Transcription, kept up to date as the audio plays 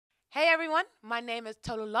Hey everyone, my name is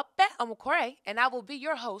Tolu Omukore, and I will be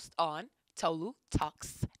your host on Tolu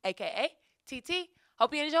Talks, aka TT.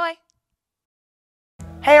 Hope you enjoy.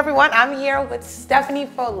 Hey everyone, I'm here with Stephanie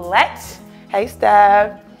Follette. Hey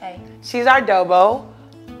Steph. Hey. She's our Dobo.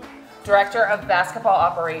 Director of Basketball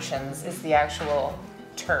Operations is the actual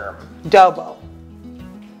term. Dobo,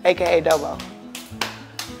 aka Dobo.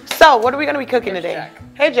 So, what are we gonna be cooking today? Jack.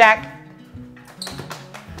 Hey Jack.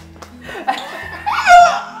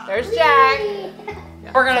 There's Jack.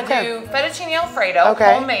 We're gonna do fettuccine Alfredo,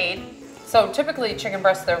 homemade. So typically chicken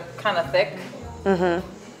breasts, they're kind of thick.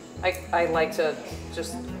 I like to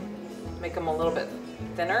just make them a little bit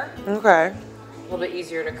thinner. Okay. A little bit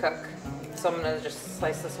easier to cook. So I'm gonna just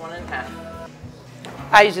slice this one in half.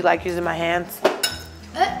 I usually like using my hands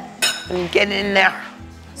and getting in there.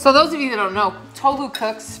 So those of you that don't know, Tolu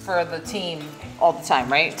cooks for the team all the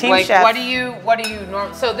time, right? Team like, chef. What do you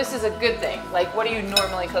normally? So this is a good thing. Like, what do you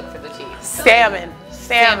normally cook for the team? Salmon.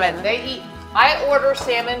 They eat. I order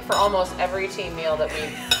salmon for almost every team meal that we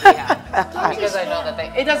have because I know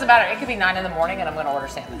that it doesn't matter. It could be 9 in the morning and I'm going to order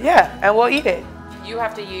salmon. Yeah, and we'll eat it. You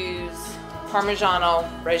have to use Parmigiano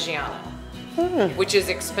Reggiano, which is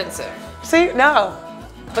expensive. See, no.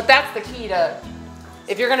 But that's the key to.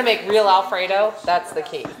 If you're going to make real Alfredo, that's the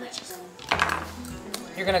key.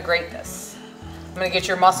 You're going to grate this. I'm going to get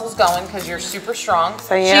your muscles going because you're super strong.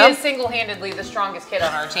 So, She yeah. is single-handedly the strongest kid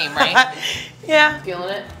on our team, right? Yeah. Feeling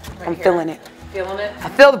it? Right I'm here. feeling it. Feeling it? I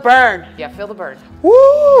feel the burn. Yeah, feel the burn.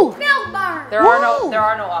 Woo! There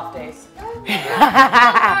are no off days. Okay,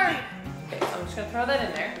 so I'm just going to throw that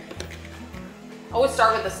in there. Always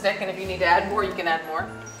start with the stick, and if you need to add more, you can add more.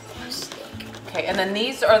 Okay, and then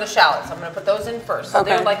these are the shallots. I'm going to put those in first. So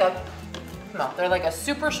they're like a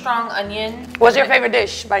super strong onion. What's your favorite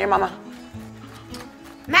dish by your mama?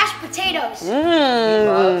 Mashed potatoes. He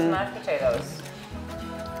loves mashed potatoes.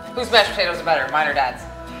 Whose mashed potatoes are better, mine or Dad's?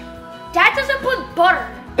 Dad doesn't put butter.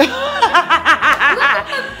 You have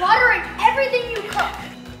to put butter in everything you cook.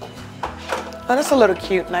 Oh, that's a little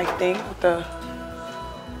cute, nice thing with the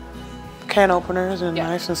can openers and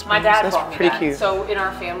nice and spoons. My dad That's bought me pretty that. cute. So in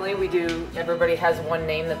our family, everybody has one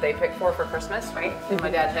name that they pick for Christmas, right? And my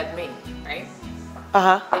dad had me, right?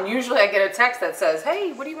 And usually I get a text that says,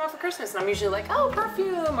 hey, what do you want for Christmas? And I'm usually like, oh,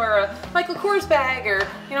 perfume or a Michael Kors bag or,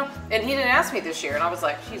 and he didn't ask me this year. And I was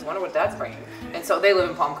like, geez, wonder what Dad's bringing. And so they live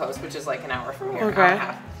in Palm Coast, which is like an hour from here, an hour and a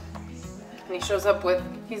half. And he shows up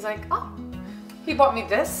he's like, oh, he bought me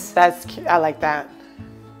this. That's cute. I like that.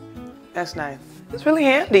 That's nice. It's really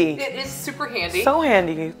handy. It is super handy. So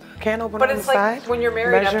handy. Can opener But on the it's like side. when you're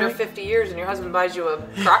married measure after it. 50 years and your husband buys you a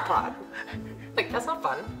crock pot. Like, that's not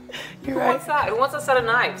fun. You're Who right. wants that? Who wants a set of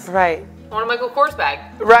knives? Right. I want a Michael Kors bag.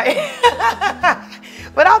 Right.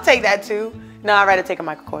 But I'll take that too. No, I'd rather take a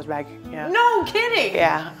Michael Kors bag. Yeah. No kidding.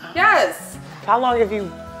 Yeah. Yes. How long have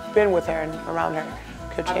you been with her and around her?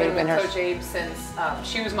 Coach I've Abe been and with her. Coach Abe since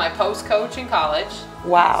she was my post coach in college.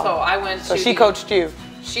 Wow. So I went. So she coached you.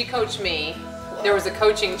 She coached me. There was a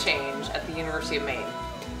coaching change at the University of Maine.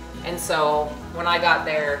 And so when I got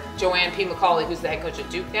there, Joanne P. McCauley, who's the head coach at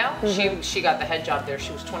Duke now, she got the head job there.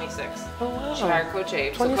 She was 26. Oh wow. She hired Coach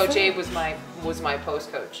Abe. 26? So Coach Abe was my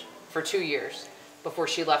post coach for 2 years before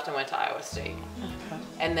she left and went to Iowa State. Okay.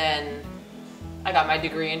 And then I got my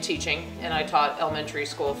degree in teaching, and I taught elementary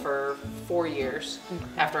school for 4 years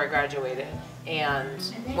after I graduated. And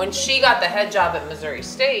when she got the head job at Missouri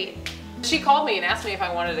State, she called me and asked me if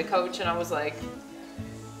I wanted to coach, and I was like,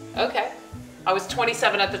 okay. I was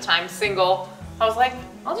 27 at the time, single. I was like,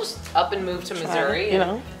 I'll just up and move to Missouri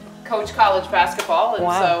and coach college basketball. And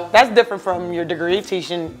so That's different from your degree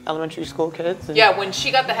teaching elementary school kids. yeah, when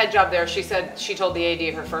she got the head job there, she told the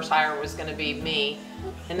AD her first hire was going to be me,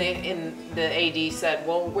 and the AD said,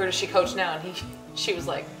 well, where does she coach now? And she was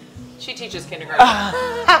like, she teaches kindergarten.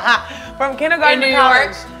 From kindergarten In to New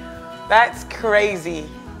college. York. That's crazy.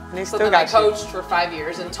 And they So still then I got you. coached for 5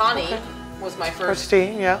 years, and Tani was my Coach first.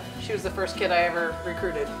 T, yeah. She was the first kid I ever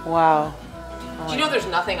recruited. Wow. Do you know there's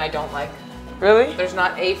nothing I don't like? Really? There's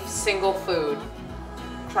not a single food.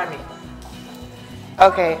 Try me.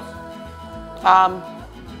 Okay. I'm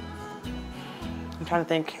trying to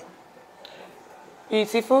think. You eat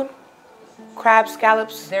seafood? Crabs,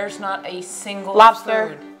 scallops, There's not a single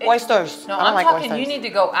lobster, food. oysters. No, I don't I'm like talking. oysters. You need to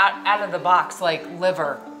go out of the box, like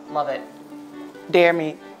liver. Love it. Dare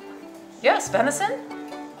meat. Yes, venison.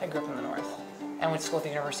 I grew up in the north and went to school at the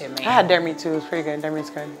University of Maine. I had dare meat too. It's pretty good. Dare meat's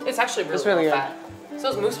good. It's actually really, It's really low good. fat. So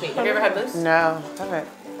is moose meat. Have you ever had moose? No, haven't.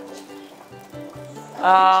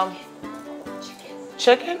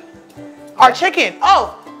 Chicken? Our chicken.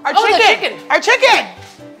 Oh, our Oh, the chicken. chicken. Our chicken.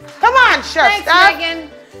 Come on, Chef Thanks, Steph. Megan.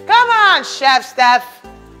 Come on, Chef Steph.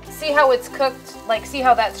 see how it's cooked? Like, see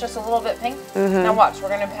how that's just a little bit pink? Now watch, we're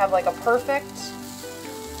gonna have like a perfect.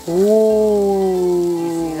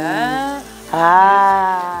 Ooh. See that?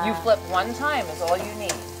 Ah. You flip one time is all you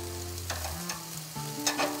need.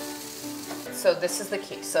 So this is the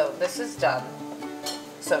key. So this is done.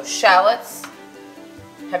 So shallots,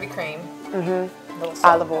 heavy cream, little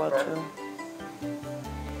salt, Olive oil pepper, too.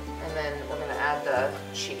 and then we're gonna add the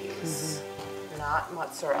cheese, not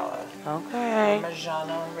mozzarella. Okay.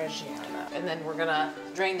 Parmigiano Reggiano. And then we're gonna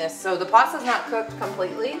drain this. So the pasta's not cooked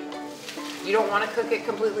completely. You don't want to cook it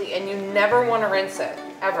completely, and you never want to rinse it,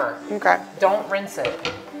 ever. Okay. Don't rinse it,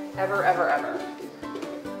 ever, ever, ever.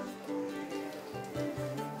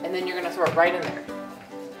 And then you're gonna throw it right in there,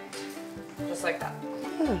 just like that.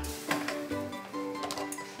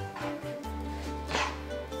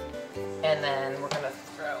 And then we're gonna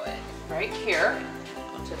throw it right here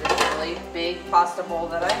into this really big pasta bowl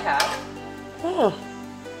that I have. Oh.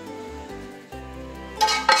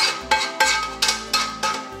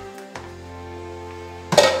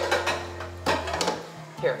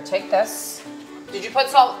 Here, take this. Did you put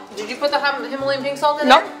salt? Did you put the Himalayan pink salt in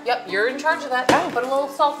Nope. there? Yep, you're in charge of that. Oh. Put a little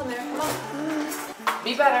salt in there. Come on.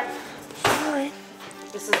 Be better. All right.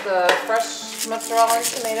 This is the fresh mozzarella and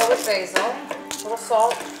tomato with basil. A little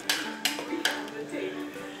salt.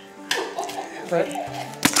 Wait.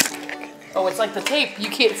 Oh, it's like the tape. You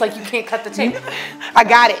can't. It's like you can't cut the tape. I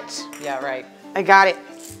got it. Yeah, right. I got it.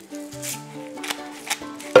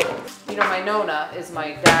 You know, my Nona is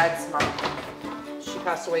my dad's mom. She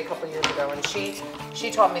passed away a couple years ago, and she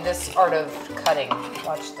taught me this art of cutting.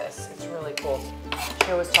 Watch this. It's really cool.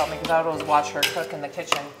 She always taught me because I would always watch her cook in the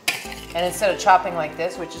kitchen. And instead of chopping like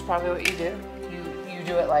this, which is probably what you do, you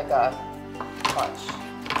do it like a punch.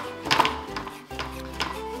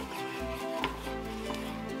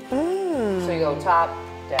 So you go top,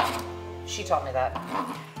 down. She taught me that.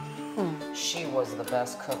 She was the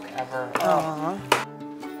best cook ever. Oh.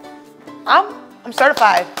 I'm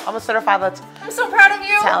certified. I'm a certified I'm so proud of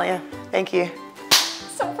you. Italian. Thank you.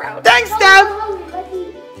 So proud. Thanks, Steph.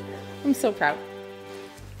 I'm so proud.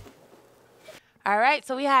 All right,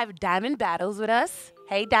 so we have Diamond Battles with us.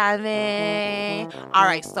 Hey, Diamond. All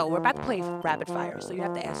right, so we're about to play rapid fire. So you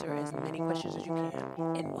have to answer as many questions as you can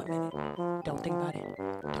in 1 minute. Don't think about it.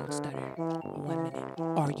 Don't stutter. 1 minute.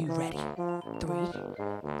 Are you ready? 3,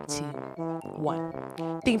 2,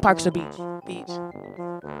 1. Theme parks or beach? Beach.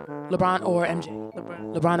 LeBron or MJ?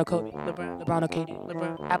 LeBron. LeBron or Kobe? LeBron. LeBron or KD?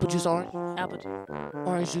 LeBron. Apple juice or orange? Apple juice.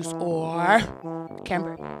 Orange juice or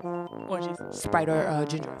cranberry? Orange juice. Sprite or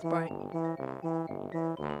ginger? Sprite.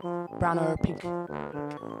 Brown or pink?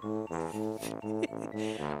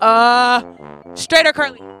 Straight or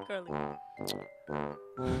curly? Curly.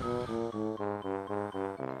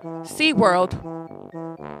 SeaWorld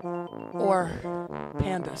or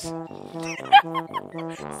pandas?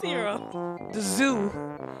 SeaWorld. The zoo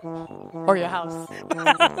or your house?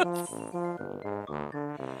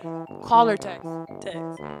 Call or text?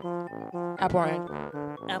 Text. Apple or orange?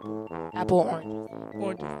 Apple. Apple or orange?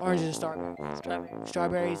 Orange. Oranges or strawberries? Strawberries.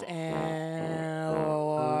 Strawberries and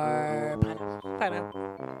or pineapple.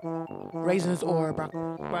 Pineapple. Raisins or broccoli?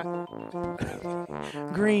 Broccoli.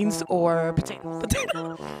 Greens or potatoes?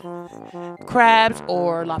 Potato. Crabs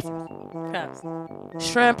or lobsters? Crabs.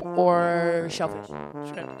 Shrimp or shellfish?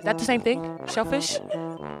 Shrimp. Is that the same thing? Shellfish?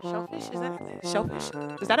 Shellfish? Is that shellfish?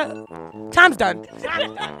 Is that a... Time's done.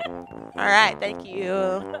 All right, thank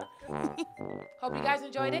you. Hope you guys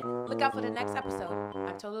enjoyed it. Look out for the next episode.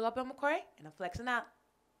 I'm Tolu and I'm flexing out.